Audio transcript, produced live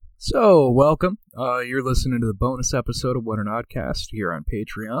So, welcome. You're listening to the bonus episode of What an Oddcast here on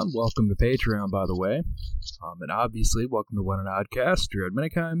Patreon. Welcome to Patreon, by the way. And obviously, welcome to What an Oddcast. Jared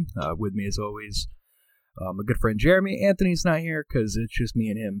Minikheim. With me, as always, my good friend Jeremy. Anthony's not here because it's just me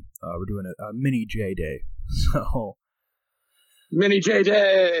and him. We're doing a mini J Day. So, Mini J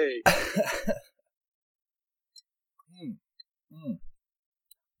Day!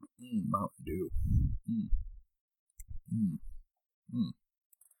 Mountain Dew.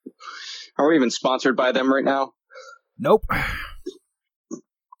 Are we even sponsored by them right now? Nope.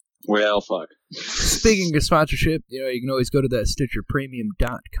 Well, fuck. Speaking of sponsorship, you can always go to that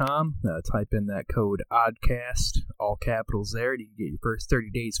StitcherPremium.com, type in that code ODDCAST, all capitals there, and you can get your first 30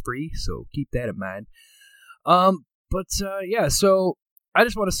 days free, so keep that in mind. So I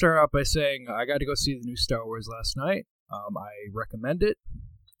just want to start off by saying I got to go see the new Star Wars last night. I recommend it.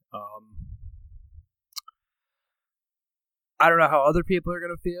 I don't know how other people are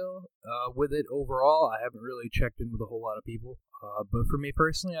going to feel with it overall. I haven't really checked in with a whole lot of people. But for me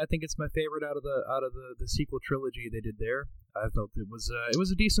personally, I think it's my favorite out of the sequel trilogy they did there. I felt it was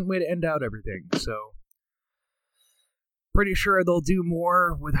a decent way to end out everything. So pretty sure they'll do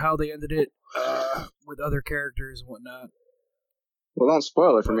more with how they ended it with other characters and whatnot. Well, don't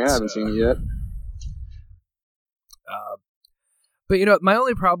spoil it for me. I haven't seen it yet. But my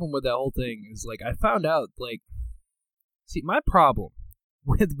only problem with that whole thing is I found out see, my problem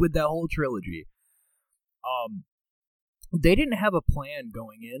with that whole trilogy, they didn't have a plan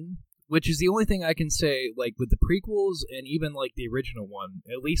going in, which is the only thing I can say, with the prequels and even, the original one.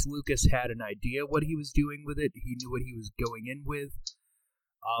 At least Lucas had an idea what he was doing with it. He knew what he was going in with.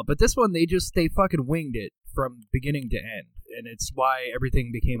 But this one, they fucking winged it from beginning to end. And it's why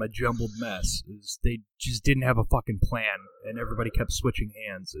everything became a jumbled mess, is they just didn't have a fucking plan, and everybody kept switching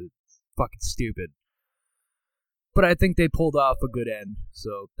hands. It's fucking stupid. But I think they pulled off a good end,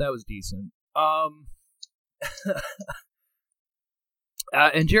 so that was decent.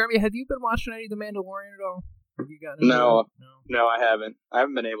 And Jeremy, have you been watching any of The Mandalorian at all? Have you gotten No, I haven't. I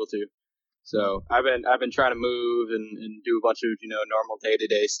haven't been able to. So I've been trying to move and do a bunch of normal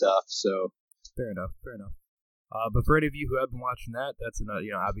day-to-day stuff. So fair enough. But for any of you who have been watching that, that's another.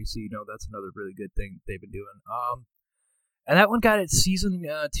 Obviously, that's another really good thing they've been doing. And that one got its season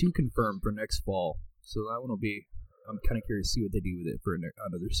 2 confirmed for next fall. So that one will be. I'm kind of curious to see what they do with it for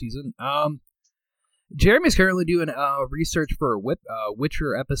another season. Jeremy's currently doing research for a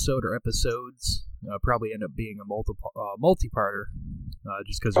Witcher episode or episodes. Probably end up being a multi-parter,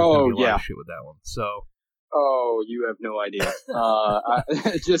 just because there's going to be a lot of shit with that one. So, you have no idea.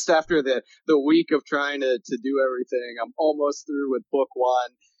 Just after the week of trying to do everything, I'm almost through with book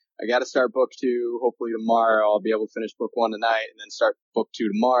 1. I got to start book 2. Hopefully tomorrow I'll be able to finish book 1 tonight and then start book 2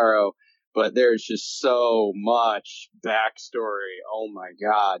 tomorrow. But there's just so much backstory. Oh my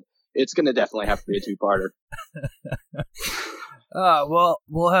god. It's going to definitely have to be a 2-parter. Well,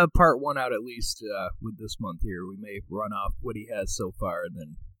 we'll have part 1 out at least with this month here. We may run off what he has so far and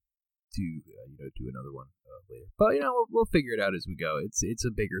then do another one later. But, we'll figure it out as we go. It's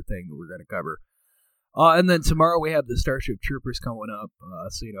a bigger thing that we're going to cover. And then tomorrow we have the Starship Troopers coming up.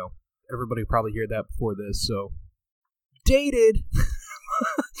 So, everybody probably heard that before this. So, dated.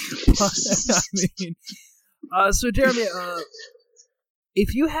 So Jeremy,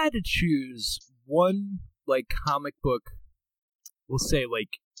 if you had to choose one comic book, we'll say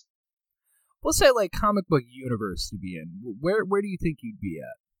comic book universe to be in, where do you think you'd be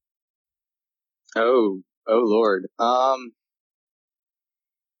at? Oh Lord. And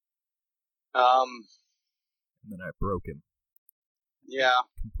then I broke him. Yeah,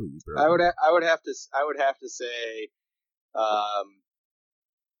 completely broke. I would have to say.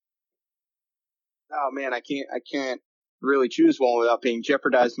 Oh man, I can't really choose one without being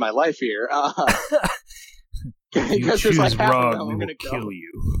jeopardized my life here. Because there's half of them I'm going to kill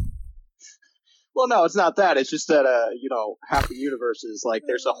you. Well, no, it's not that. It's just that half the universe is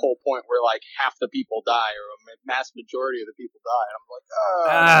there's a whole point where half the people die, or a mass majority of the people die, and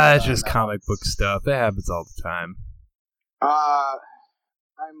I'm it's just comic book stuff. It happens all the time.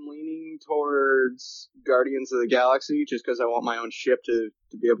 I'm leaning towards Guardians of the Galaxy just because I want my own ship to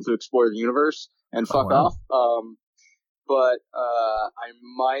be able to explore the universe and fuck off. But I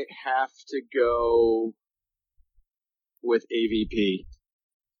might have to go with AVP.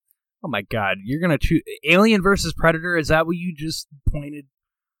 Oh my god, you're gonna choose Alien versus Predator? Is that what you just pointed?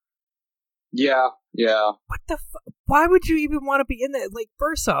 Yeah. What the fuck? Why would you even want to be in that?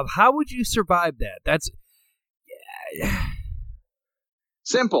 First off, how would you survive that? That's...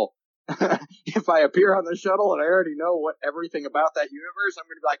 Simple. If I appear on the shuttle and I already know everything about that universe, I'm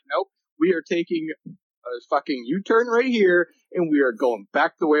going to be like, nope, we are taking fucking U-turn right here, and we are going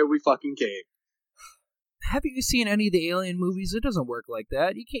back the way we fucking came. Have you seen any of the Alien movies? It doesn't work like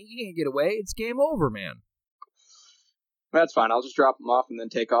that. You can't get away. It's game over, man. That's fine. I'll just drop them off and then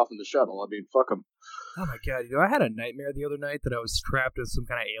take off in the shuttle. I mean, fuck them. Oh my god, I had a nightmare the other night that I was trapped in some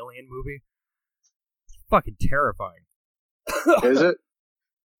kind of alien movie. It's fucking terrifying. Is it?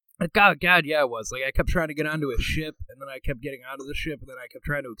 God, yeah, it was. Like, I kept trying to get onto a ship, and then I kept getting out of the ship, and then I kept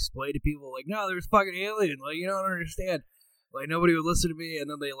trying to explain to people, like, no, there's fucking alien. Like, you don't understand. Like, nobody would listen to me, and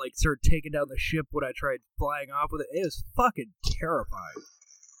then they, like, started taking down the ship when I tried flying off with it. It was fucking terrifying.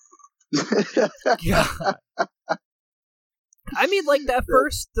 God. I mean, like, the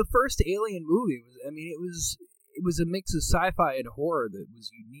first Alien movie was, I mean, it was a mix of sci-fi and horror that was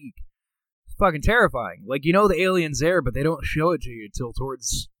unique. It's fucking terrifying. Like, you know the alien's there, but they don't show it to you until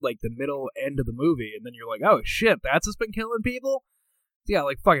towards, like, the middle end of the movie, and then you're like, oh, shit, that's what's been killing people? Yeah,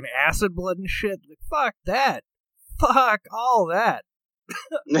 like, fucking acid blood and shit. Like, fuck that. Fuck all that.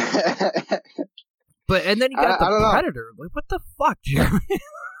 But, and then you got the Predator. Like, what the fuck, Jeremy?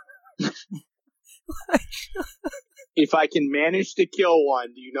 If I can manage to kill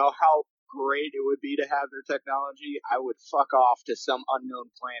one, do you know how great it would be to have their technology? I would fuck off to some unknown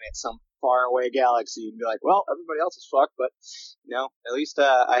planet, some faraway galaxy, and be like, well, everybody else is fucked, but, you know, at least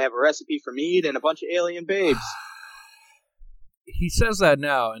I have a recipe for meat and a bunch of alien babes. He says that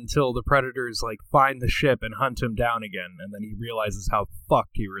now until the Predators, like, find the ship and hunt him down again, and then he realizes how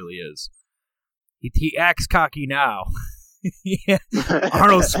fucked he really is. He acts cocky now. Yeah.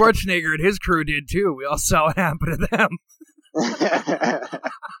 Arnold Schwarzenegger and his crew did too. We all saw what happened to them.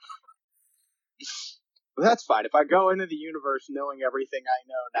 Well, that's fine. If I go into the universe knowing everything I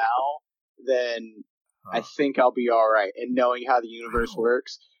know now, then I think I'll be alright in knowing how the universe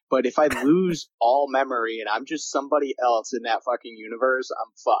works. But if I lose all memory and I'm just somebody else in that fucking universe,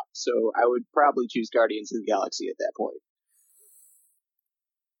 I'm fucked. So I would probably choose Guardians of the Galaxy at that point.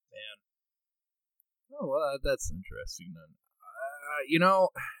 Man. Oh, well, that's interesting then. You know,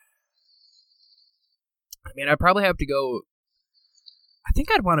 I mean, I'd probably have to go. I think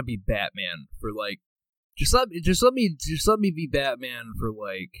I'd want to be Batman for like, just let me be Batman for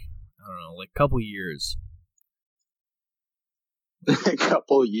like, I don't know, like a couple years. A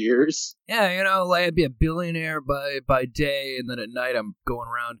couple years? Yeah, you know, like I'd be a billionaire by day, and then at night I'm going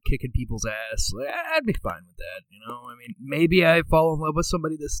around kicking people's ass. Like, I'd be fine with that, you know. I mean, maybe I fall in love with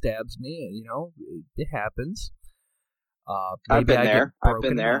somebody that stabs me. You know, it happens. I've been there.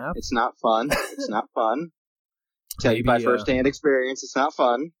 It's not fun. It's not fun. Tell you by firsthand experience, it's not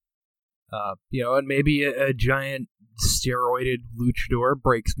fun. You know, and maybe a giant steroided luchador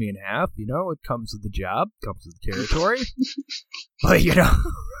breaks me in half. You know, it comes with the job, comes with the territory. But, you know,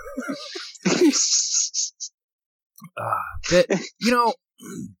 you know,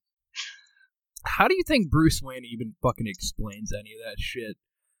 how do you think Bruce Wayne even fucking explains any of that shit?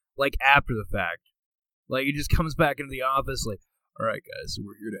 Like, after the fact. Like, he just comes back into the office like, all right, guys, so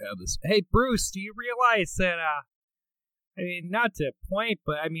we're here to have this. Hey, Bruce, do you realize that, I mean, not to point,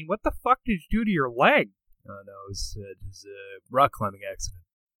 but, I mean, what the fuck did you do to your leg? Oh, no, it was just a rock climbing accident.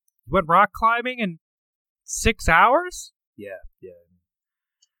 You went rock climbing in 6 hours? Yeah.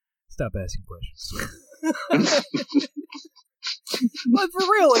 Stop asking questions. But for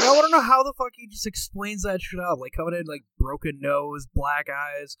real, like, I want to know how the fuck he just explains that shit out. Like, coming in, like, broken nose, black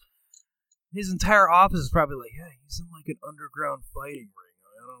eyes. His entire office is probably like, yeah, he's in, like, an underground fighting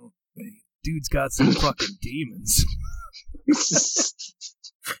ring. Dude's got some fucking demons.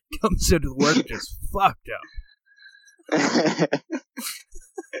 Comes into work just fucked up.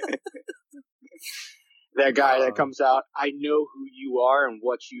 That guy that comes out, I know who you are and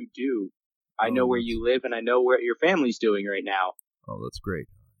what you do. I know where you live and I know what your family's doing right now. Oh, that's great.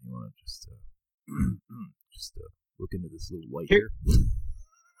 You want to just look into this little light here?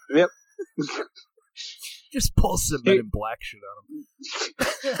 Yep. Just pull some Men in Black shit on him.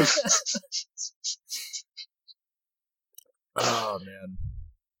 Oh man.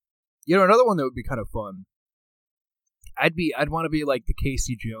 You know, another one that would be kind of fun. I'd want to be like the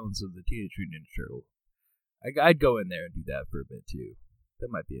Casey Jones of the Teenage Mutant Ninja Turtles. I'd go in there and do that for a bit too. That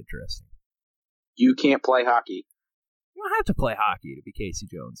might be interesting. You can't play hockey. You don't have to play hockey to be Casey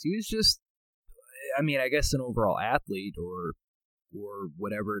Jones. He was just, I mean, I guess an overall athlete or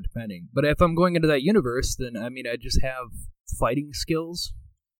whatever, depending. But if I'm going into that universe, then, I mean, I just have fighting skills.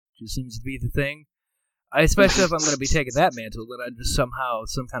 Just seems to be the thing. Especially if I'm going to be taking that mantle, then I'm just somehow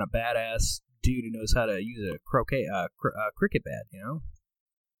some kind of badass dude who knows how to use a cricket bat, you know?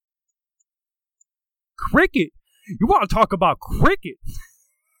 Cricket? You want to talk about cricket?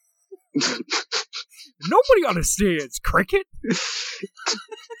 Nobody understands cricket.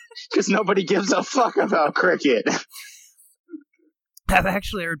 Because nobody gives a fuck about cricket. I've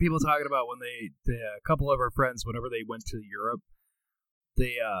actually heard people talking about when a couple of our friends, whenever they went to Europe,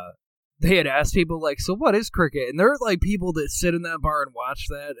 they had asked people, like, so what is cricket? And there are, like, people that sit in that bar and watch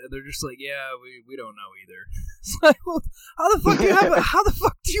that, and they're just like, yeah, we don't know either. It's like, well, how the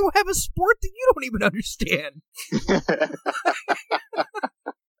fuck do you have a sport that you don't even understand?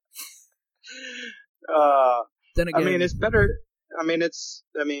 Then again, I mean, it's better. I mean, at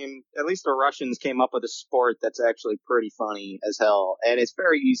least the Russians came up with a sport that's actually pretty funny as hell, and it's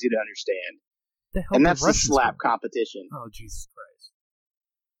very easy to understand. And that's the slap competition. Oh, Jesus Christ.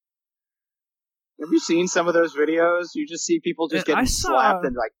 Have you seen some of those videos? You just see people just getting slapped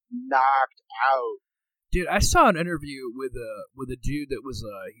and, like, knocked out. Dude, I saw an interview with a dude that was,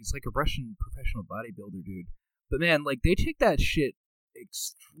 he's like a Russian professional bodybuilder dude. But man, like, they take that shit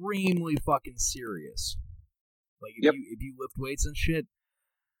extremely fucking serious. Like, if you lift weights and shit,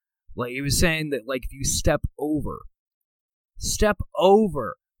 like, he was saying that, like, if you step over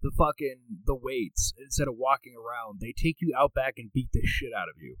the weights instead of walking around, they take you out back and beat the shit out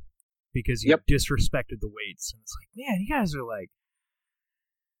of you because you disrespected the weights. And it's like, man, you guys are like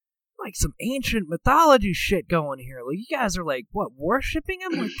some ancient mythology shit going here. Like, you guys are like, what, worshipping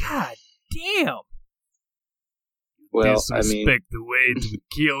him? Like, god damn. Well, disrespect the weights would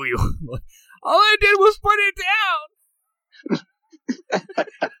kill you. All I did was put it down.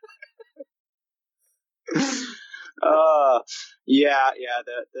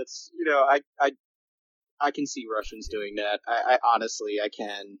 That's, you know, I can see Russians doing that. I honestly, I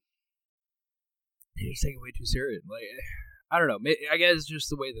can. You're just taking it way too serious. Like, I don't know. I guess it's just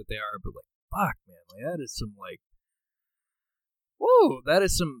the way that they are, but like, fuck, man, like that is some like, whoa, that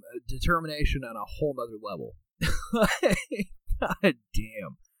is some determination on a whole nother level. God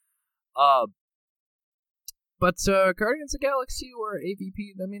damn. But Guardians of the Galaxy or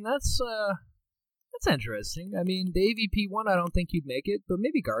AVP, I mean, that's interesting. I mean, the AVP one, I don't think you'd make it, but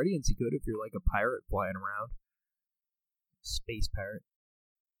maybe Guardians you could if you're like a pirate flying around. Space pirate.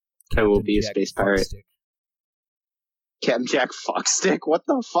 I will be a space pirate. Captain Jack Fuckstick? What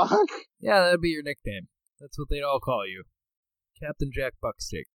the fuck? Yeah, that'd be your nickname. That's what they'd all call you. Captain Jack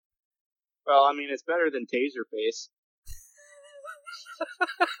Fuckstick. Well, I mean, it's better than Taserface.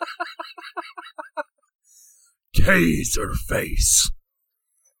 Taserface.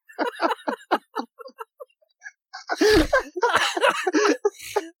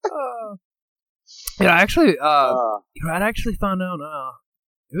 Yeah, actually, I'd actually found out.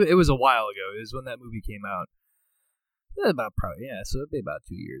 It was a while ago. It was when that movie came out. So it'd be about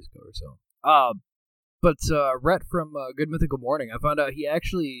 2 years ago or so. But Rhett from Good Mythical Morning, I found out he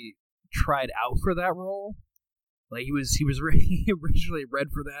actually tried out for that role. Like he originally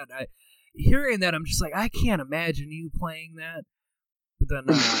read for that. Hearing that, I'm just like, I can't imagine you playing that. But then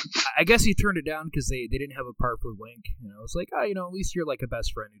I guess he turned it down because they didn't have a part for Link. You know, it's like, at least you're like a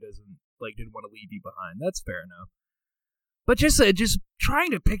best friend who didn't want to leave you behind. That's fair enough. But just trying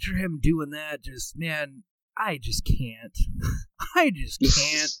to picture him doing that, man, I just can't. I just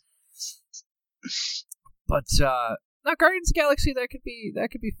can't. But now Guardians of the Galaxy, that could be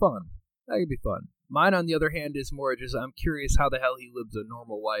fun. That could be fun. Mine, on the other hand, is more just I'm curious how the hell he lives a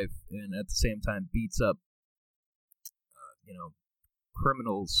normal life and at the same time beats up,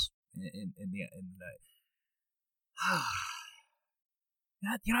 criminals in the.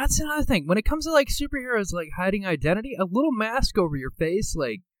 That's another thing. When it comes to like superheroes, like hiding identity, a little mask over your face,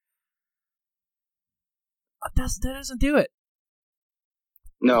 like that doesn't do it.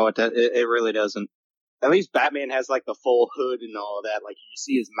 No, it really doesn't. At least Batman has like the full hood and all of that. Like you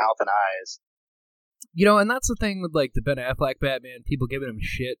see his mouth and eyes. And that's the thing with like the Ben Affleck Batman, people giving him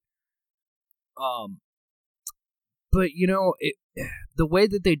shit. But the way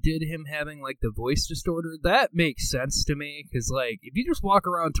that they did him having like the voice distorter, that makes sense to me. Because like if you just walk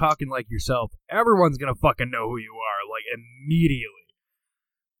around talking like yourself, everyone's gonna fucking know who you are like immediately.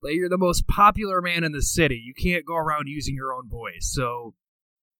 Like you're the most popular man in the city. You can't go around using your own voice. So,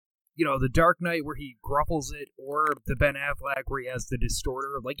 the Dark Knight where he gruffles it, or the Ben Affleck where he has the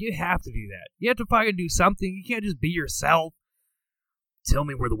distorter, like you have to do that. You have to fucking do something. You can't just be yourself. Tell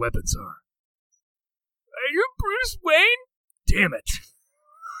me where the weapons are. Are you Bruce Wayne? Damn it.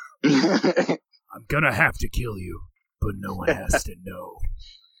 I'm gonna have to kill you, but no one has to know.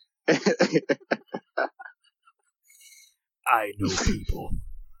 I know people.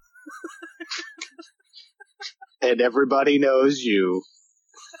 And everybody knows you.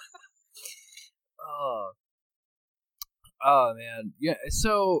 Oh man, yeah.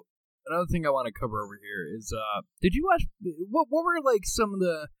 So another thing I want to cover over here is, did you watch? What were like some of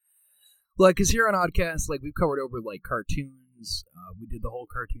the Like, because here on Oddcast, like, we've covered over, like, cartoons. We did the whole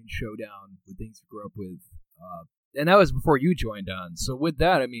cartoon showdown with things we grew up with. And that was before you joined on. So with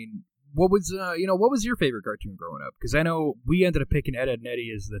that, I mean, what was your favorite cartoon growing up? Because I know we ended up picking Ed, Edd n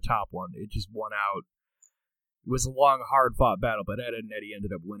Eddy as the top one. It just won out. It was a long, hard-fought battle, but Ed, Edd n Eddy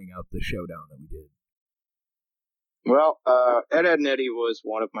ended up winning out the showdown that we did. Well, Ed, Edd n Eddy was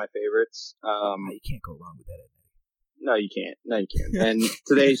one of my favorites. You can't go wrong with Ed, Edd n Eddy. No, you can't. No, you can't. And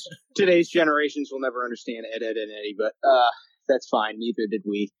today's generations will never understand Ed, Edd n Eddy, but that's fine. Neither did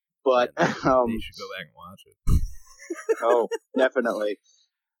we. But they should go back and watch it. Oh, definitely.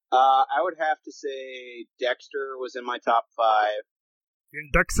 I would have to say Dexter was in my top 5. In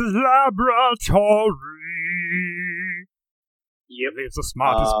Dexter's laboratory. Yep. He's the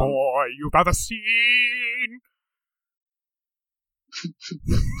smartest boy you've ever seen.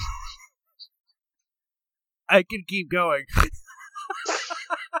 I can keep going.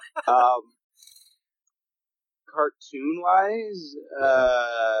 Cartoon-wise,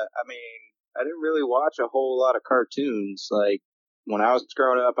 I mean, I didn't really watch a whole lot of cartoons. Like, when I was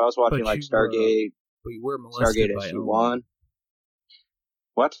growing up, I was watching, like, Stargate. But you were molested Stargate by SG-1. Elmo.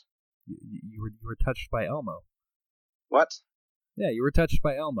 What? You were touched by Elmo. What? Yeah, you were touched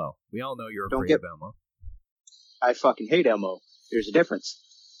by Elmo. We all know you're afraid of Elmo. I fucking hate Elmo. There's a difference.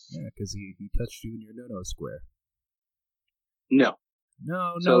 Yeah, because he touched you in your no-no square. No.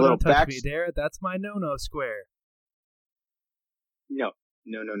 No, don't touch me there. That's my no-no square. No.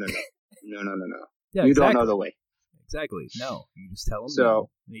 No. Yeah, you exactly. don't know the way. Exactly. No. You just tell him no.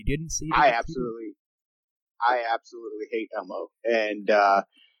 And he didn't see it. I absolutely hate Elmo. And the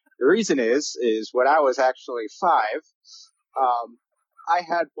reason is when I was actually 5, I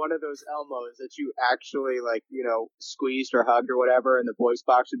had one of those Elmos that you actually, like, you know, squeezed or hugged or whatever, and the voice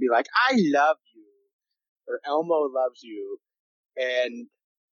box would be like, I love you, or Elmo loves you. And,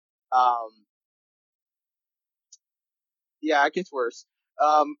 yeah, it gets worse.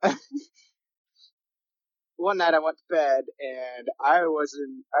 One night I went to bed and I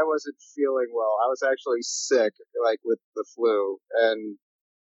wasn't feeling well. I was actually sick, like with the flu, and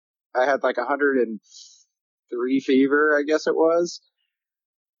I had like 103 fever, I guess it was.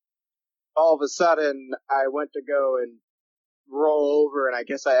 All of a sudden, I went to go and roll over, and I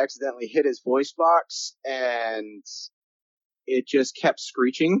guess I accidentally hit his voice box, and it just kept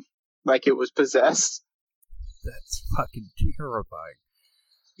screeching like it was possessed. That's fucking terrifying.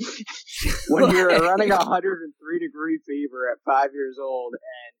 When you're running 103-degree fever at 5 years old,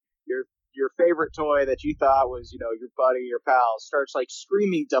 and your favorite toy that you thought was, you know, your buddy, your pal, starts like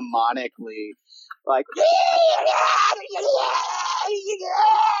screaming demonically, like,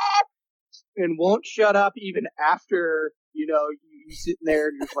 and won't shut up even after, you know, you sitting there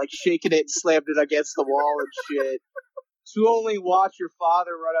and you're like shaking it and slammed it against the wall and shit. To only watch your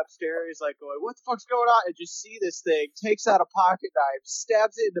father run upstairs, like going, what the fuck's going on? And just see this thing, takes out a pocket knife,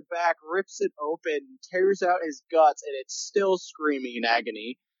 stabs it in the back, rips it open, tears out his guts, and it's still screaming in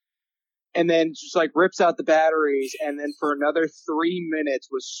agony. And then just like rips out the batteries, and then for another 3 minutes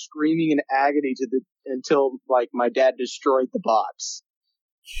was screaming in agony until like my dad destroyed the box.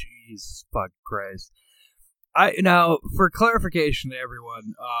 Jesus fuck Christ. Now, for clarification to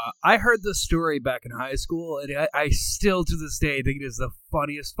everyone, I heard this story back in high school, and I still, to this day, think it is the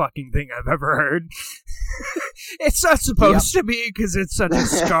funniest fucking thing I've ever heard. It's not supposed to be, because it's such a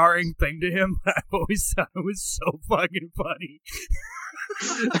scarring thing to him, but I've always thought it was so fucking funny.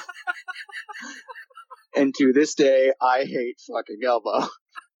 And to this day, I hate fucking Elmo.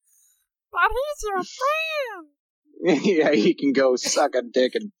 But he's your friend! Yeah, he can go suck a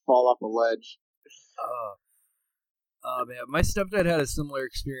dick and fall off a ledge. Oh man, my stepdad had a similar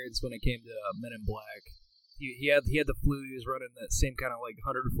experience when it came to Men in Black. He had the flu. He was running that same kind of like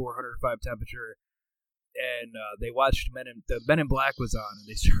 104, 105 temperature, and they watched the Men in Black was on, and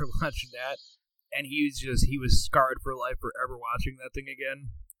they started watching that, and he was scarred for life forever watching that thing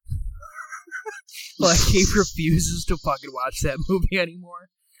again. Like he refuses to fucking watch that movie anymore.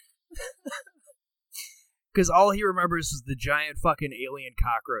 Because all he remembers is the giant fucking alien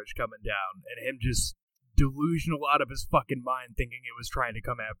cockroach coming down, and him just delusional out of his fucking mind thinking it was trying to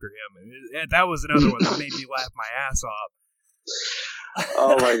come after him. And that was another one that made me laugh my ass off.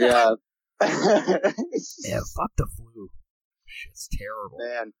 Oh my god. Yeah, fuck the flu. Shit's terrible.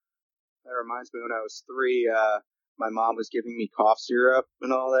 Man, that reminds me when I was 3, my mom was giving me cough syrup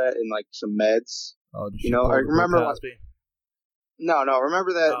and all that and like some meds. Oh, did you know, I remember No,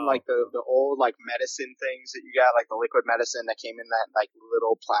 remember that, like, Oh. the old, like, medicine things that you got, like, the liquid medicine that came in that, like,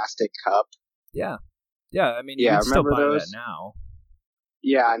 little plastic cup? Yeah. Yeah, I mean, Yeah, you can still remember buy those? that now.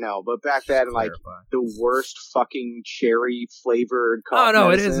 Yeah, I know, but back then, like, the worst fucking cherry-flavored cough Oh, no,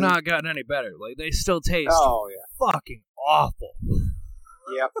 medicine. it has not gotten any better. Like, they still taste fucking awful.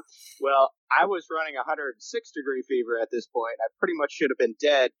 Yep. Well, I was running 106-degree fever at this point. I pretty much should have been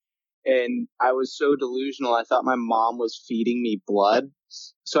dead, and I was so delusional, I thought my mom was feeding me blood.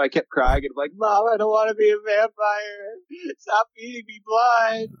 So I kept crying and like, Mom, I don't want to be a vampire. Stop feeding me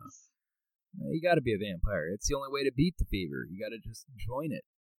blood. You gotta be a vampire. It's the only way to beat the fever. You gotta just join it.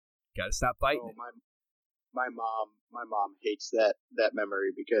 You gotta stop fighting it. My mom hates that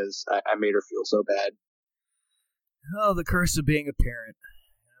memory because I made her feel so bad. Oh, the curse of being a parent.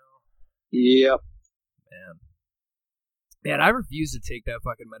 Yep. Man, I refused to take that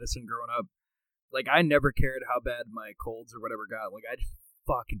fucking medicine growing up. Like, I never cared how bad my colds or whatever got. Like, I just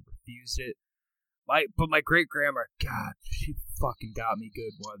fucking refused it. But my great-grandma, God, she fucking got me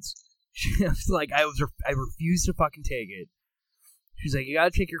good once. She was like, I refused to fucking take it. She's like, you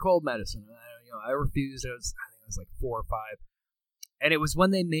gotta take your cold medicine. And I refused. I think I was like 4 or 5. And it was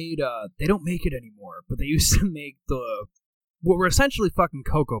when they made, they don't make it anymore, but they used to make what were essentially fucking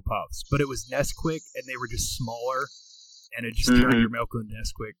Cocoa Puffs, but it was Nesquik, and they were just smaller, and it just turned your milk into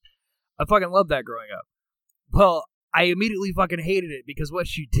Nesquik. I fucking loved that growing up. Well, I immediately fucking hated it, because what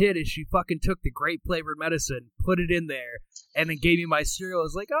she did is she fucking took the grape-flavored medicine, put it in there, and then gave me my cereal. I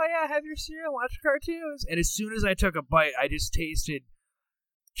was like, oh yeah, have your cereal, watch cartoons. And as soon as I took a bite, I just tasted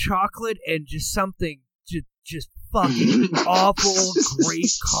chocolate and just something just fucking awful grape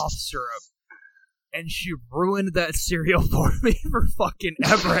cough syrup. And she ruined that cereal for me for fucking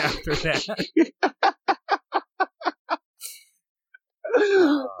ever after that.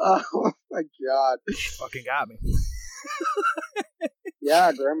 Oh my God. She fucking got me.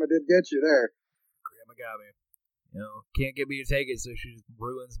 Yeah, Grandma did get you there. Grandma got me. Can't get me to take it, so she just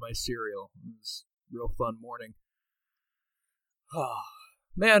ruins my cereal. It was a real fun morning. Oh,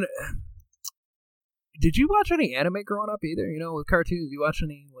 man. Did you watch any anime growing up either? With cartoons, did you watch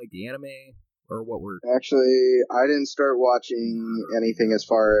any, like, the anime? Or what were... Actually, I didn't start watching anything as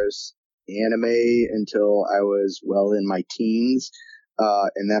far as anime until I was well in my teens.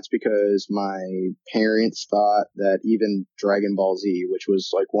 And that's because my parents thought that even Dragon Ball Z, which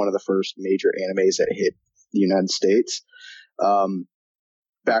was like one of the first major animes that hit the United States,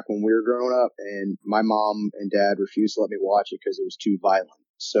 back when we were growing up, and my mom and dad refused to let me watch it because it was too violent.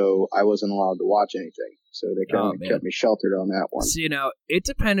 So I wasn't allowed to watch anything. So they kind of kept me sheltered on that one. See, it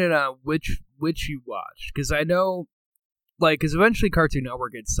depended on which you watched. Because I know, like, because eventually Cartoon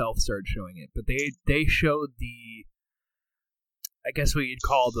Network itself started showing it. But they showed I guess what you'd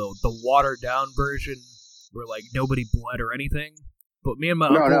call the watered down version, where, like, nobody bled or anything. But me and my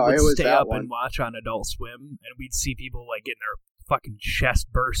uncle would stay up and watch on Adult Swim. And we'd see people, like, getting their fucking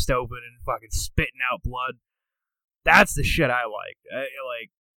chest burst open and fucking spitting out blood. That's the shit I liked.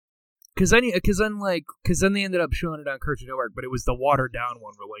 Because then they ended up showing it on Cartoon Network, but it was the watered down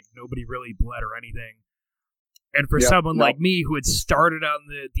one where, like, nobody really bled or anything. And for someone like me who had started on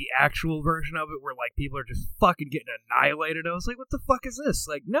the actual version of it, where, like, people are just fucking getting annihilated, I was like, what the fuck is this?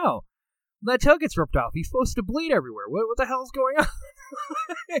 Like, no, that toe gets ripped off. He's supposed to bleed everywhere. What the hell's going on?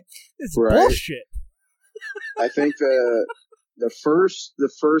 It's bullshit. I think the first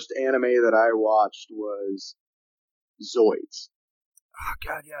anime that I watched was Zoids. Oh,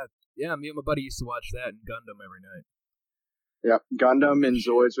 God, yeah. Yeah, me and my buddy used to watch that and Gundam every night. Yep, Gundam and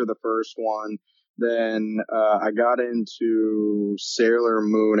Zoids were the first one. Then I got into Sailor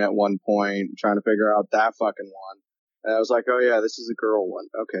Moon at one point, trying to figure out that fucking one. And I was like, oh yeah, this is a girl one.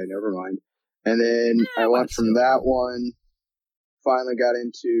 Okay, never mind. And then I went from that one, finally got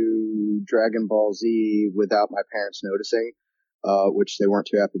into Dragon Ball Z without my parents noticing, which they weren't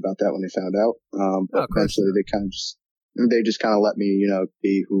too happy about that when they found out. But eventually they just kind of let me,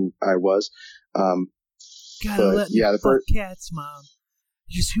 be who I was. Gotta let me fuck cats, Mom.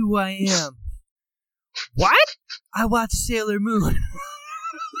 Just who I am. What? I watched Sailor Moon.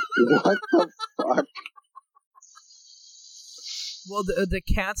 What the fuck? Well, the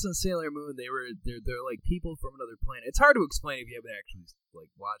cats in Sailor Moon, they're like people from another planet. It's hard to explain if you haven't actually like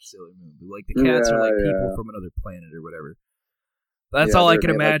watched Sailor Moon, but like the cats are like people from another planet or whatever. That's all I can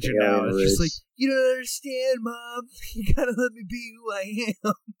imagine now. It's just like, you don't understand, Mom. You gotta let me be who I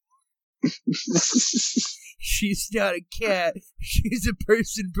am. She's not a cat. She's a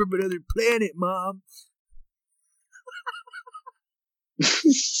person from another planet, Mom.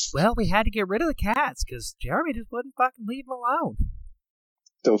 Well, we had to get rid of the cats because Jeremy just wouldn't fucking leave them alone.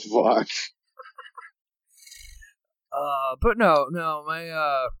 The fuck? But no,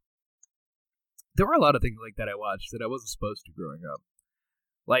 there were a lot of things like that I watched that I wasn't supposed to growing up.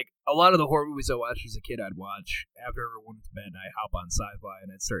 Like, a lot of the horror movies I watched as a kid, I'd watch after everyone went to bed, and I'd hop on Sci-Fi,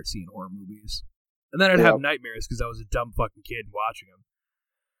 and I'd start seeing horror movies. And then I'd have nightmares because I was a dumb fucking kid watching them.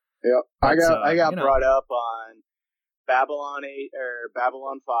 Yep. I got brought up on Babylon 8 or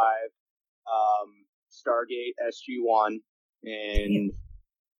Babylon 5, Stargate SG-1, and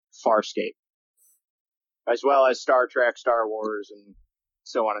Farscape, as well as Star Trek, Star Wars, and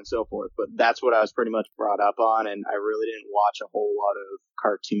so on and so forth. But that's what I was pretty much brought up on, and I really didn't watch a whole lot of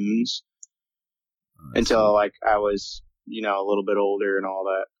cartoons until like I was, a little bit older and all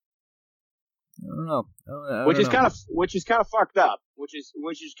that. I don't know. Which is kind of fucked up. Which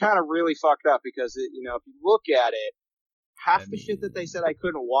is kind of really fucked up because if you look at it, half the shit that they said I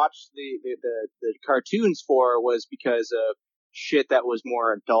couldn't watch the cartoons for was because of shit that was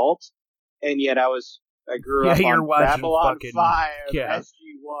more adult, and yet I grew up on Babylon 5, SG-1,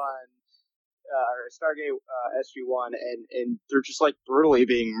 or Stargate SG-1, and they're just like brutally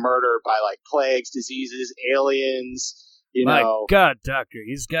being murdered by like plagues, diseases, aliens. My God, Doctor,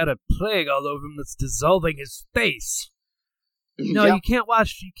 he's got a plague all over him that's dissolving his face. No, you can't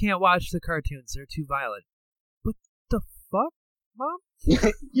watch the cartoons. They're too violent. What the fuck, Mom?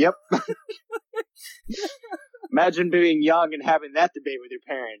 Yep. Imagine being young and having that debate with your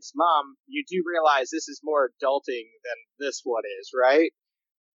parents. Mom, you do realize this is more adulting than this one is, right?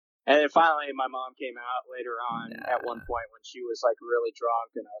 And then finally, my mom came out later on at one point when she was like really drunk,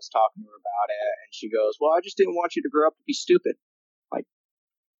 and I was talking to her about it, and she goes, "Well, I just didn't want you to grow up to be stupid." Like,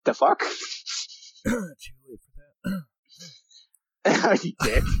 the fuck? Too late for that. You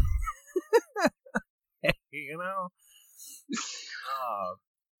dick. Hey, oh,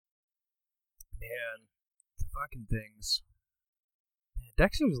 man, the fucking things. Man,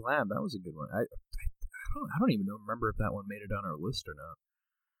 Dexter's Lab, that was a good one. I don't even remember if that one made it on our list or not.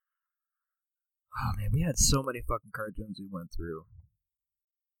 Oh man, we had so many fucking cartoons we went through.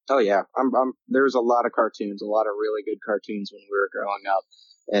 Oh yeah, there was a lot of cartoons, a lot of really good cartoons when we were growing up,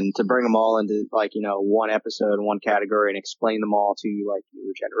 and to bring them all into like one episode, one category, and explain them all to like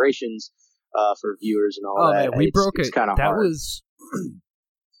newer generations for viewers and all that. Man, we broke it. It's kind of that hard. Was.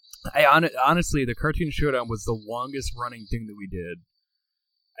 Honestly, the Cartoon Showdown was the longest running thing that we did.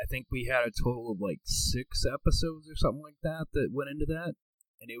 I think we had a total of like 6 episodes or something like that went into that.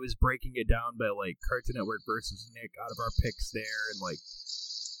 And it was breaking it down by, like, Cartoon Network versus Nick out of our picks there, and, like,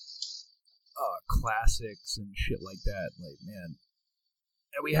 classics and shit like that. Like, man.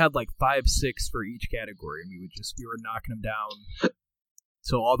 And we had, like, 5, 6 for each category, and we were knocking them down.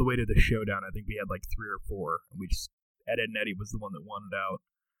 So all the way to the showdown, I think we had, like, 3 or 4. And Ed, Edd n Eddy was the one that won it out.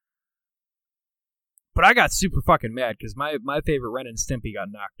 But I got super fucking mad, because my favorite Ren and Stimpy got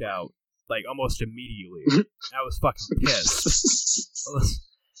knocked out, like, almost immediately. I was fucking pissed.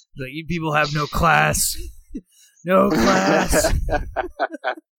 Like, you people have no class. No class.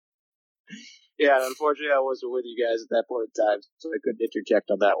 Yeah, unfortunately I wasn't with you guys at that point in time, so I couldn't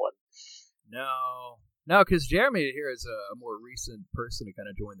interject on that one. No, because Jeremy here is a more recent person to kind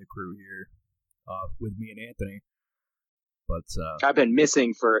of join the crew here with me and Anthony. But I've been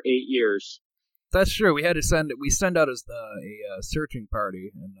missing for 8 years. That's true. We had to send out a searching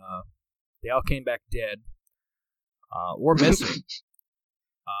party, and they all came back dead or missing.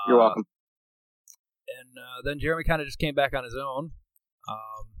 You're welcome. And then Jeremy kind of just came back on his own.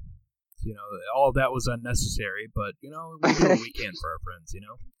 So, all of that was unnecessary, but, we do what we can for our friends,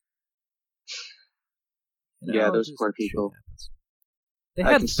 Yeah, those poor people. They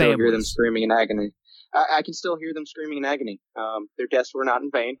I had can still hear them families. screaming in agony. I can still hear them screaming in agony. Their deaths were not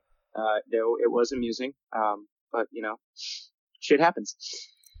in vain. Though it was amusing. But, shit happens.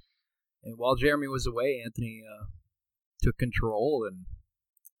 And while Jeremy was away, Anthony took control and,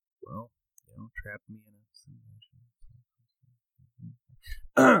 trapped me in a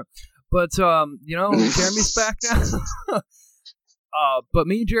simulation. But, Jeremy's back now. But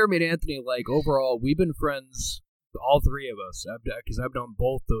me, Jeremy, and Anthony, like, overall, we've been friends, all 3 of us, because I've known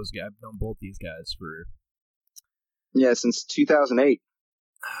both those guys. I've known both these guys for... Yeah, since 2008.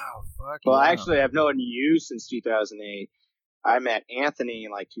 Oh, fuck. Well, yeah. actually, I've known you since 2008. I met Anthony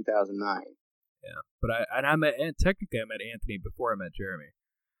in, like, 2009. Yeah, but technically I met Anthony before I met Jeremy.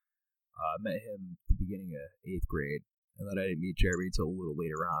 I met him at the beginning of 8th grade, and then I didn't meet Jeremy until a little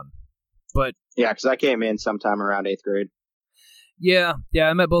later on. But yeah, because I came in sometime around 8th grade. Yeah,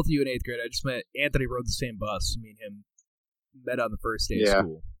 I met both of you in 8th grade. I just met Anthony rode the same bus. Me and him met on the first day of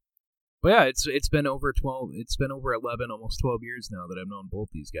school. But yeah, it's been over 11, almost 12 years now that I've known both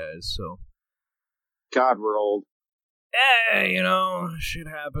these guys. So, God, we're old. Hey, shit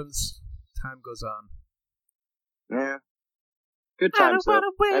happens. Time goes on. Yeah, good times though.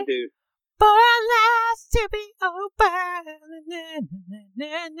 I do. for our lives to be over.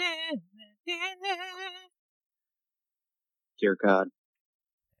 Dear God.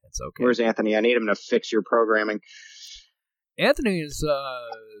 It's okay. Where's Anthony? I need him to fix your programming. Anthony is, I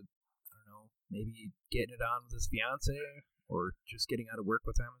don't know, maybe getting it on with his fiance, or just getting out of work.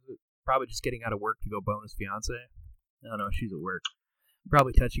 What time is it? Probably just getting out of work to go bone his fiance. I don't know, she's at work.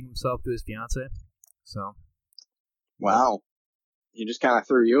 Probably touching himself to his fiance. So. Wow. He just kind of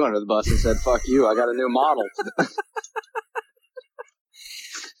threw you under the bus and said, fuck you, I got a new model.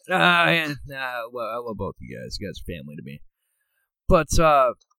 Well, I love both you guys. You guys are family to me. But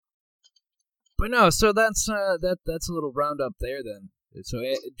no, so that's a little roundup there then. So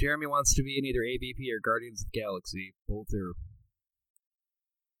Jeremy wants to be in either AVP or Guardians of the Galaxy. Both are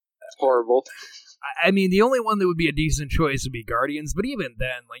horrible. I mean, the only one that would be a decent choice would be Guardians, but even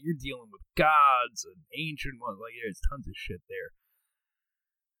then, like, you're dealing with gods and ancient ones. Like, there's tons of shit there.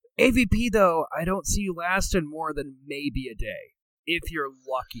 AVP, though, I don't see you lasting more than maybe a day. If you're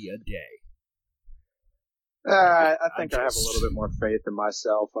lucky, a day. I think I have a little bit more faith in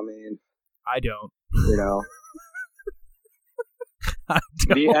myself. I mean, I don't. You know. I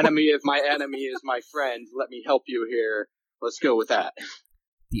don't. The enemy of my enemy is my friend. Let me help you here. Let's go with that.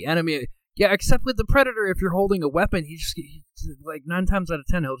 The enemy... Yeah, except with the Predator, if you're holding a weapon, he like 9 times out of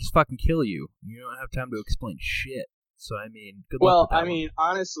 10, he'll just fucking kill you. You don't have time to explain shit. So, I mean, good luck with that one.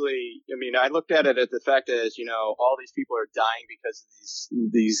 Honestly, I looked at it as the fact is, all these people are dying because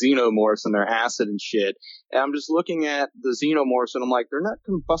of these xenomorphs and their acid and shit. And I'm just looking at the xenomorphs and I'm like, they're not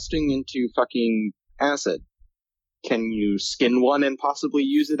combusting into fucking acid. Can you skin one and possibly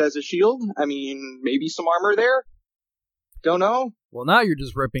use it as a shield? I mean, maybe some armor there? Don't know. Well, now you're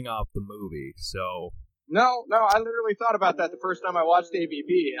just ripping off the movie, so... No, I literally thought about that the first time I watched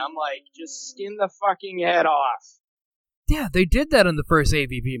AVP, and I'm like, just skin the fucking head off. Yeah, they did that in the first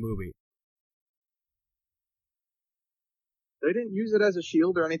AVP movie. They didn't use it as a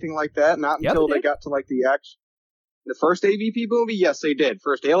shield or anything like that, not until they got to, like, the first AVP movie? Yes, they did.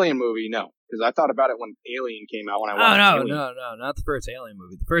 First Alien movie, no. Because I thought about it when Alien came out, when I watched Alien. No, not the first Alien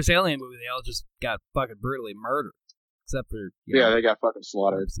movie. The first Alien movie, they all just got fucking brutally murdered. Except for, they got fucking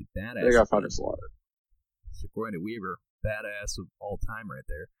slaughtered. Badass. They got fucking slaughtered. Sigourney Weaver, badass of all time right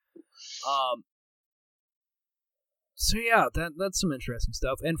there. So yeah, that's some interesting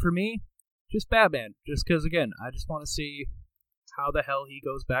stuff. And for me, just Batman. Just because, again, I just want to see how the hell he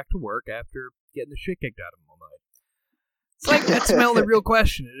goes back to work after getting the shit kicked out of him all night. It's like, that's my only real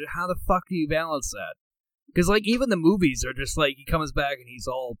question. How the fuck do you balance that? Because, like, even the movies are just like, he comes back and he's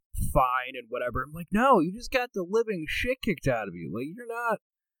all fine and whatever. I'm like, no, you just got the living shit kicked out of you. Like, you're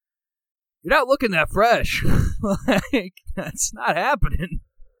not looking that fresh. Like, that's not happening.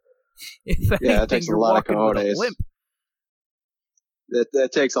 If anything, it takes a lot of cojones. Limp.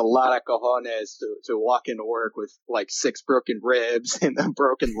 That takes a lot of cojones to walk into work with, like, 6 broken ribs and a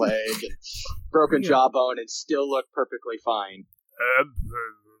broken leg and broken jawbone and still look perfectly fine.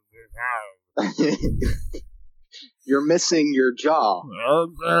 You're missing your jaw.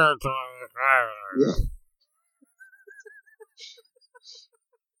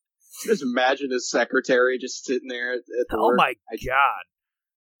 Just imagine his secretary just sitting there at the work. My God.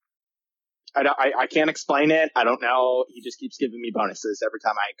 I can't explain it. I don't know. He just keeps giving me bonuses every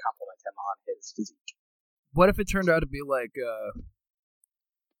time I compliment him on his physique. What if it turned out to be like,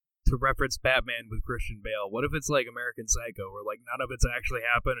 to reference Batman with Christian Bale, what if it's like American Psycho, where like none of it's actually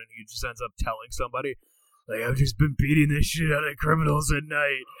happened and he just ends up telling somebody, like, I've just been beating this shit out of criminals at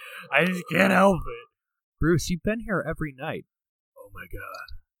night. I just can't help it. Bruce, you've been here every night. Oh my God.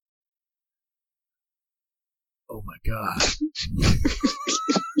 Oh my God.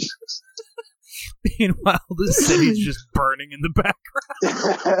 Meanwhile, the city's just burning in the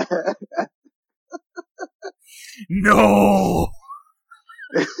background. No!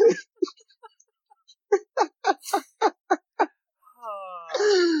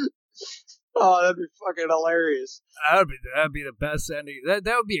 Oh, that'd be fucking hilarious. That'd be the best ending. That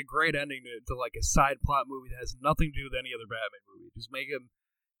would be a great ending to like a side plot movie that has nothing to do with any other Batman movie. Just make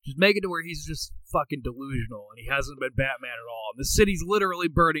it to where he's just fucking delusional and he hasn't been Batman at all. And the city's literally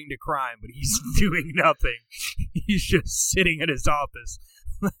burning to crime, but he's doing nothing. He's just sitting in his office,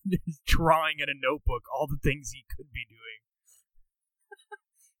 drawing in a notebook all the things he could be doing.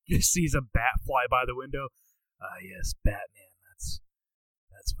 Just sees a bat fly by the window. Yes, Batman.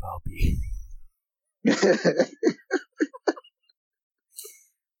 That's what I'll be.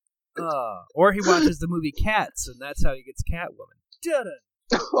 Or he watches the movie Cats, and that's how he gets Catwoman. Dun-dun.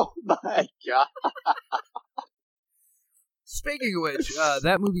 Oh my God. Speaking of which,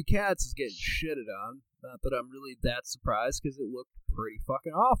 that movie Cats is getting shitted on. Not that I'm really that surprised, because it looked pretty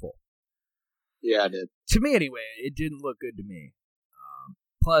fucking awful. Yeah, I did. To me, anyway, it didn't look good to me.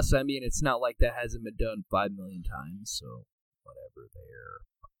 Plus, I mean, it's not like that hasn't been done 5 million times, so whatever there.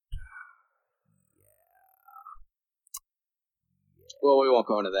 Well, we won't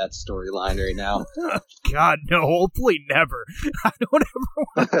go into that storyline right now. God, no, hopefully never. I don't ever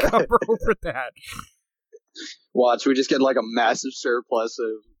want to cover over that. Watch, we just get like a massive surplus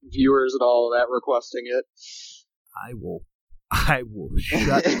of viewers and all of that requesting it. I will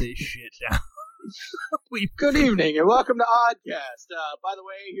shut this shit down. Good evening and welcome to Oddcast. By the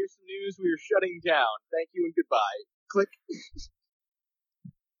way, here's some news. We are shutting down. Thank you and goodbye. Click.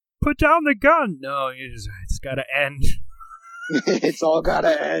 Put down the gun. No, it's gotta end. It's all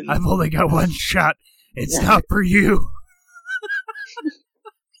gotta end. I've only got one shot. It's not for you.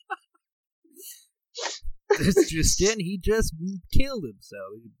 This just in, he just killed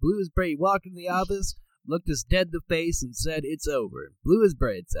himself. He blew his brains. He walked into the office, looked us dead in the face, and said, "It's over." Blew his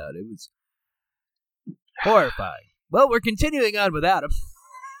brains out. It was horrifying. Well, we're continuing on without him.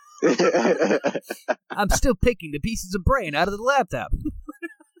 I'm still picking the pieces of brain out of the laptop.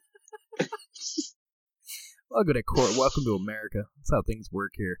 Welcome to court. Welcome to America. That's how things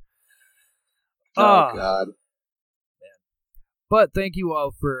work here. Oh, God. Man. But thank you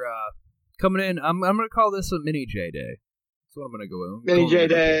all for coming in. I'm going to call this a Mini J Day. That's what I'm going to go with. Mini J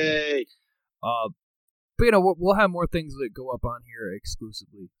Day! But, you know, we'll have more things that go up on here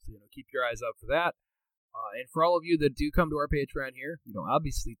exclusively. So, you know, keep your eyes out for that. And for all of you that do come to our Patreon here, you know,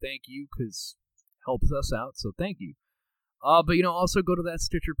 obviously thank you because it helps us out. So thank you. But, you know, also go to that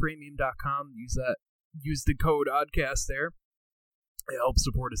StitcherPremium.com. Use the code ODDCAST there. It helps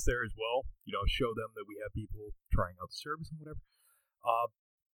support us there as well. You know, show them that we have people trying out the service and whatever.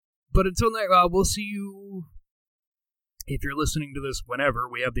 But until next, we'll see you. If you're listening to this whenever,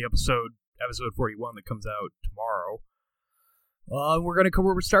 we have the episode 41 that comes out tomorrow. We're going to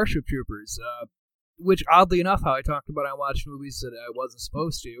cover over Starship Troopers, which oddly enough, how I talked about I watched movies that I wasn't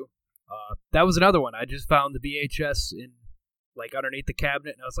supposed to. That was another one. I just found the VHS in like underneath the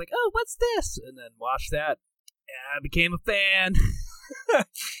cabinet, and I was like, "Oh, what's this?" And then watched that, and I became a fan.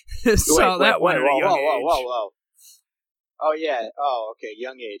 That one at a young age. Whoa. Oh yeah. Oh, okay.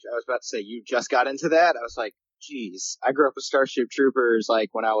 Young age. I was about to say you just got into that. I was like, geez, I grew up with Starship Troopers like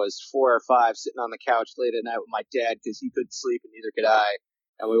when I was 4 or 5, sitting on the couch late at night with my dad because he couldn't sleep and neither could I,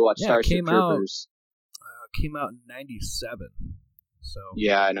 and we watched Starship Troopers. Came out in '97. So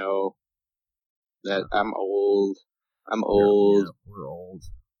yeah, I know that I'm old. Yeah, we're old.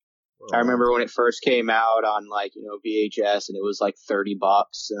 I remember when it first came out on like, you know, VHS and it was like $30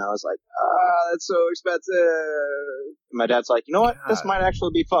 and I was like, that's so expensive. And my dad's like, you know what? God. This might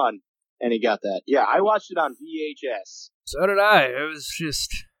actually be fun. And he got that. Yeah, I watched it on VHS. So did I. It was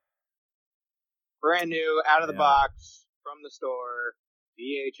just brand new, out of the box, from the store,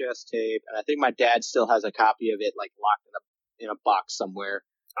 VHS tape. And I think my dad still has a copy of it like locked in a box somewhere.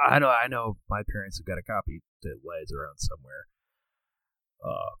 I know. My parents have got a copy that lays around somewhere.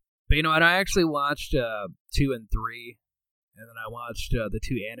 But you know, and I actually watched 2 and 3, and then I watched the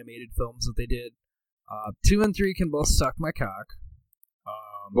 2 animated films that they did. 2 and 3 can both suck my cock.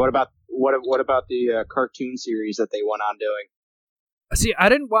 What about the cartoon series that they went on doing? See, I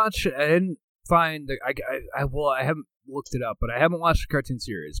didn't find I haven't looked it up, but I haven't watched the cartoon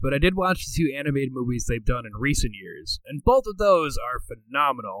series. But I did watch the 2 animated movies they've done in recent years, and both of those are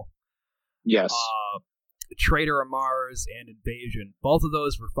phenomenal. Yes. Traitor of Mars and Invasion. Both of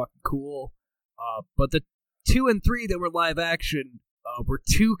those were fucking cool. But the 2 and 3 that were live action were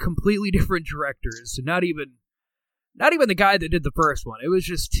 2 completely different directors. So not even the guy that did the first one. It was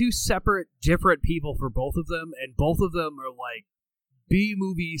just 2 separate, different people for both of them, and both of them are like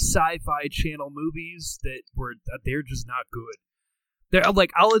B-movie sci-fi channel movies they're just not good. They're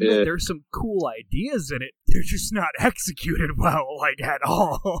like, I'll admit there's some cool ideas in it. They're just not executed well, like at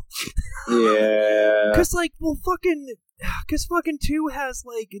all. Yeah. Cause fucking 2 has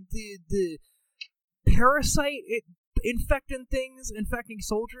like the parasite infecting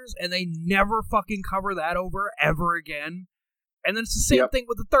soldiers, and they never fucking cover that over ever again. And then it's the same thing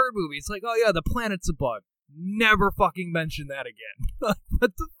with the third movie. It's like, oh yeah, the planet's a bug. Never fucking mention that again.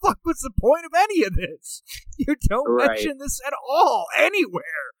 What the fuck was the point of any of this? You don't mention this at all,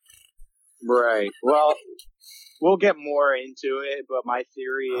 anywhere. Right. Well, we'll get more into it, but my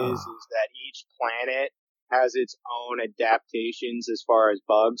theory is that each planet has its own adaptations as far as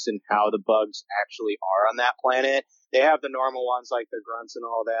bugs and how the bugs actually are on that planet. They have the normal ones like the grunts and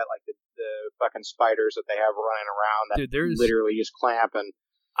all that, like the fucking spiders that they have running around that literally just clamp and...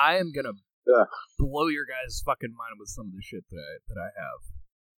 I am gonna blow your guys' fucking mind with some of the shit that I have.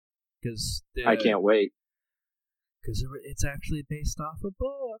 Because I can't wait. Because it's actually based off a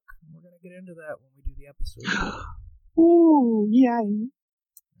book. We're going to get into that when we do the episode. Ooh, yeah.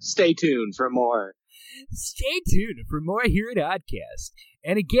 Stay tuned for more. Stay tuned for more here at Oddcast.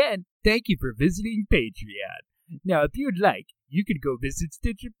 And again, thank you for visiting Patreon. Now, if you'd like, you can go visit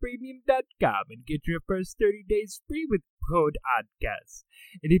StitcherPremium.com and get your first 30 days free with code ODDCAST.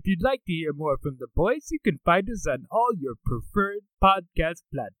 And if you'd like to hear more from the boys, you can find us on all your preferred podcast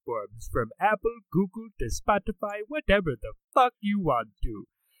platforms, from Apple, Google to Spotify, whatever the fuck you want to.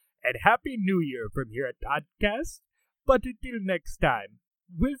 And Happy New Year from here at Oddcast. But until next time,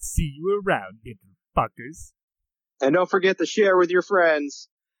 we'll see you around, little fuckers. And don't forget to share with your friends.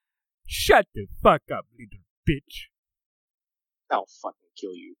 Shut the fuck up, little bitch. I'll fucking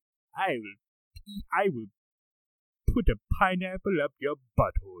kill you. I will put a pineapple up your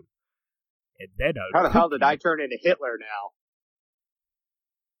butthole. And then I'll... How the hell did I turn into Hitler now?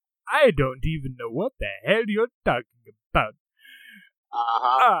 I don't even know what the hell you're talking about.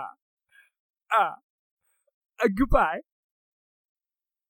 Uh-huh. Goodbye.